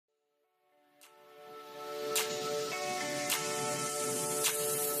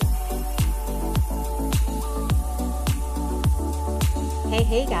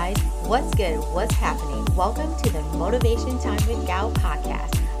Hey guys, what's good? What's happening? Welcome to the Motivation Time with Gal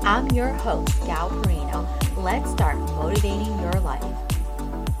podcast. I'm your host, Gal Perino. Let's start motivating your life.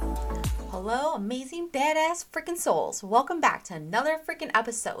 Hello, amazing, badass freaking souls. Welcome back to another freaking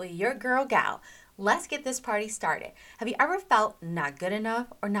episode with your girl, Gal. Let's get this party started. Have you ever felt not good enough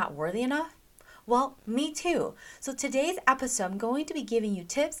or not worthy enough? Well, me too. So today's episode, I'm going to be giving you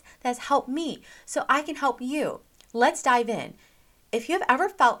tips that's helped me so I can help you. Let's dive in. If you have ever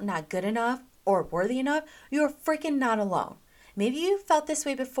felt not good enough or worthy enough, you're freaking not alone. Maybe you felt this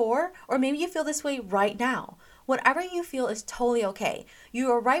way before, or maybe you feel this way right now. Whatever you feel is totally okay. You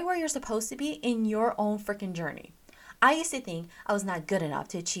are right where you're supposed to be in your own freaking journey. I used to think I was not good enough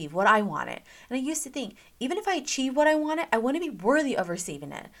to achieve what I wanted. And I used to think, even if I achieved what I wanted, I wouldn't be worthy of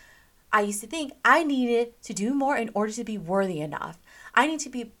receiving it. I used to think I needed to do more in order to be worthy enough. I need to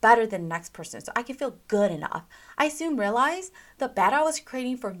be better than the next person so I can feel good enough. I soon realized the battle I was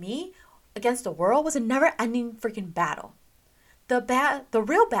creating for me against the world was a never-ending freaking battle. The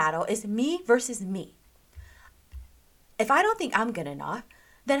real battle is me versus me. If I don't think I'm good enough,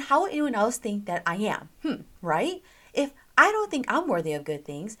 then how will anyone else think that I am? Right? If I don't think I'm worthy of good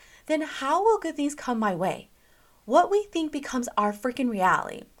things, then how will good things come my way? What we think becomes our freaking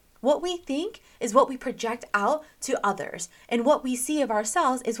reality. What we think is what we project out to others, and what we see of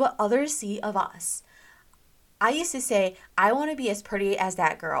ourselves is what others see of us. I used to say, I want to be as pretty as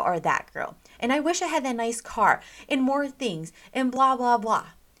that girl or that girl, and I wish I had that nice car and more things and blah, blah, blah.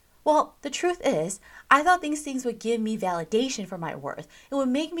 Well, the truth is, I thought these things would give me validation for my worth. It would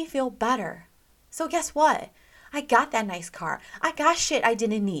make me feel better. So guess what? I got that nice car. I got shit I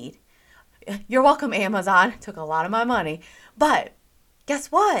didn't need. You're welcome, Amazon. Took a lot of my money. But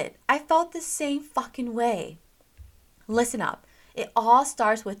guess what? I felt the same fucking way. Listen up. It all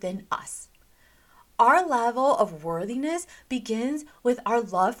starts within us. Our level of worthiness begins with our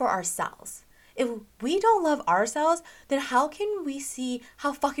love for ourselves. If we don't love ourselves, then how can we see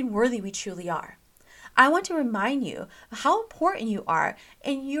how fucking worthy we truly are? I want to remind you of how important you are,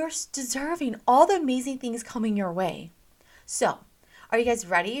 and you're deserving all the amazing things coming your way. So, are you guys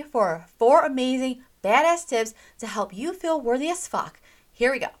ready for 4 amazing, badass tips to help you feel worthy as fuck?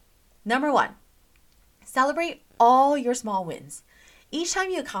 Here we go. Number 1, celebrate all your small wins. Each time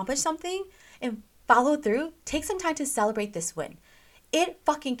you accomplish something and follow through, take some time to celebrate this win. It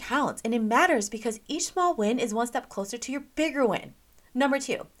fucking counts, and it matters because each small win is one step closer to your bigger win. Number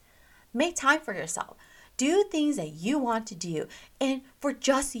 2, make time for yourself. Do things that you want to do and for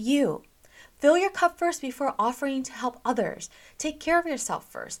just you. Fill your cup first before offering to help others. Take care of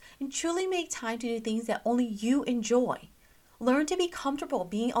yourself first and truly make time to do things that only you enjoy. Learn to be comfortable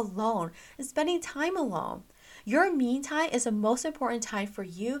being alone and spending time alone. Your me time is the most important time for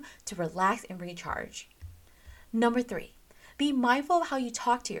you to relax and recharge. Number 3, be mindful of how you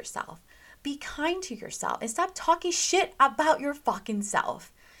talk to yourself. Be kind to yourself and stop talking shit about your fucking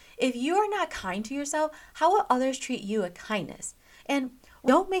self. If you are not kind to yourself, how will others treat you with kindness? And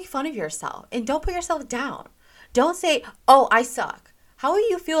don't make fun of yourself and don't put yourself down. Don't say, oh, I suck. How will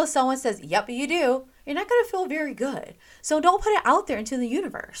you feel if someone says, yep, you do? You're not going to feel very good. So don't put it out there into the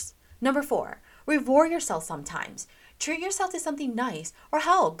universe. Number 4, reward yourself sometimes. Treat yourself to something nice, or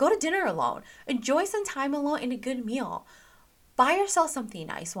hell, go to dinner alone. Enjoy some time alone and a good meal. Buy yourself something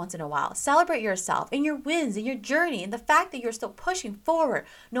nice once in a while. Celebrate yourself and your wins and your journey and the fact that you're still pushing forward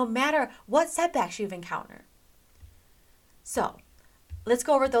no matter what setbacks you've encountered. So, let's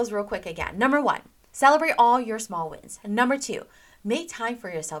go over those real quick again. Number 1, celebrate all your small wins. And number 2, make time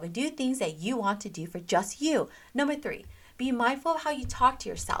for yourself and do things that you want to do for just you. Number 3, be mindful of how you talk to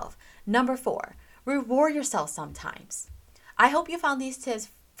yourself. Number 4, reward yourself sometimes. I hope you found these tips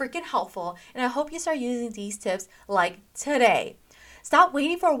freaking helpful, and I hope you start using these tips like today. Stop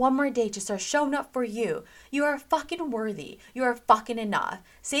waiting for one more day to start showing up for you. You are fucking worthy. You are fucking enough.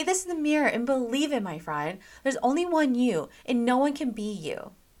 Say this in the mirror and believe it, my friend. There's only one you, and no one can be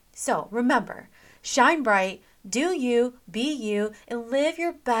you. So remember, shine bright, do you, be you, and live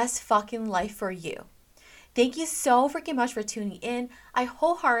your best fucking life for you. Thank you so freaking much for tuning in. I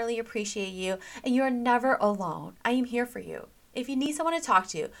wholeheartedly appreciate you, and you are never alone. I am here for you. If you need someone to talk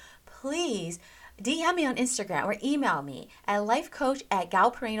to, please DM me on Instagram or email me at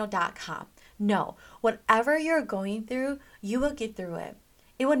lifecoach@galperino.com. No, whatever you're going through, you will get through it.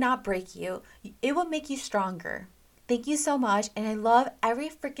 It will not break you. It will make you stronger. Thank you so much, and I love every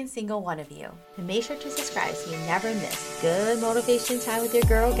freaking single one of you. And make sure to subscribe so you never miss good motivation time with your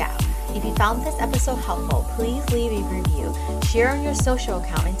girl, Gal. If you found this episode helpful, please leave a review, share on your social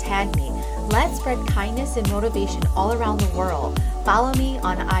account, and tag me. Let's spread kindness and motivation all around the world. Follow me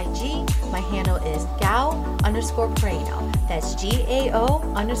on IG. My handle is Gao_Pereno. That's GAO_PERAINO.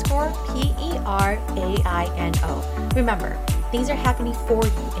 Remember, things are happening for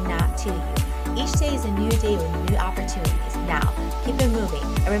you and not to you. Each day is a new day with new opportunities. Now, keep it moving.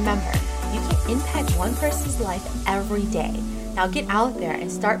 And remember, you can impact one person's life every day. Now get out there and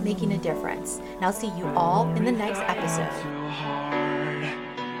start making a difference. And I'll see you all in the next episode.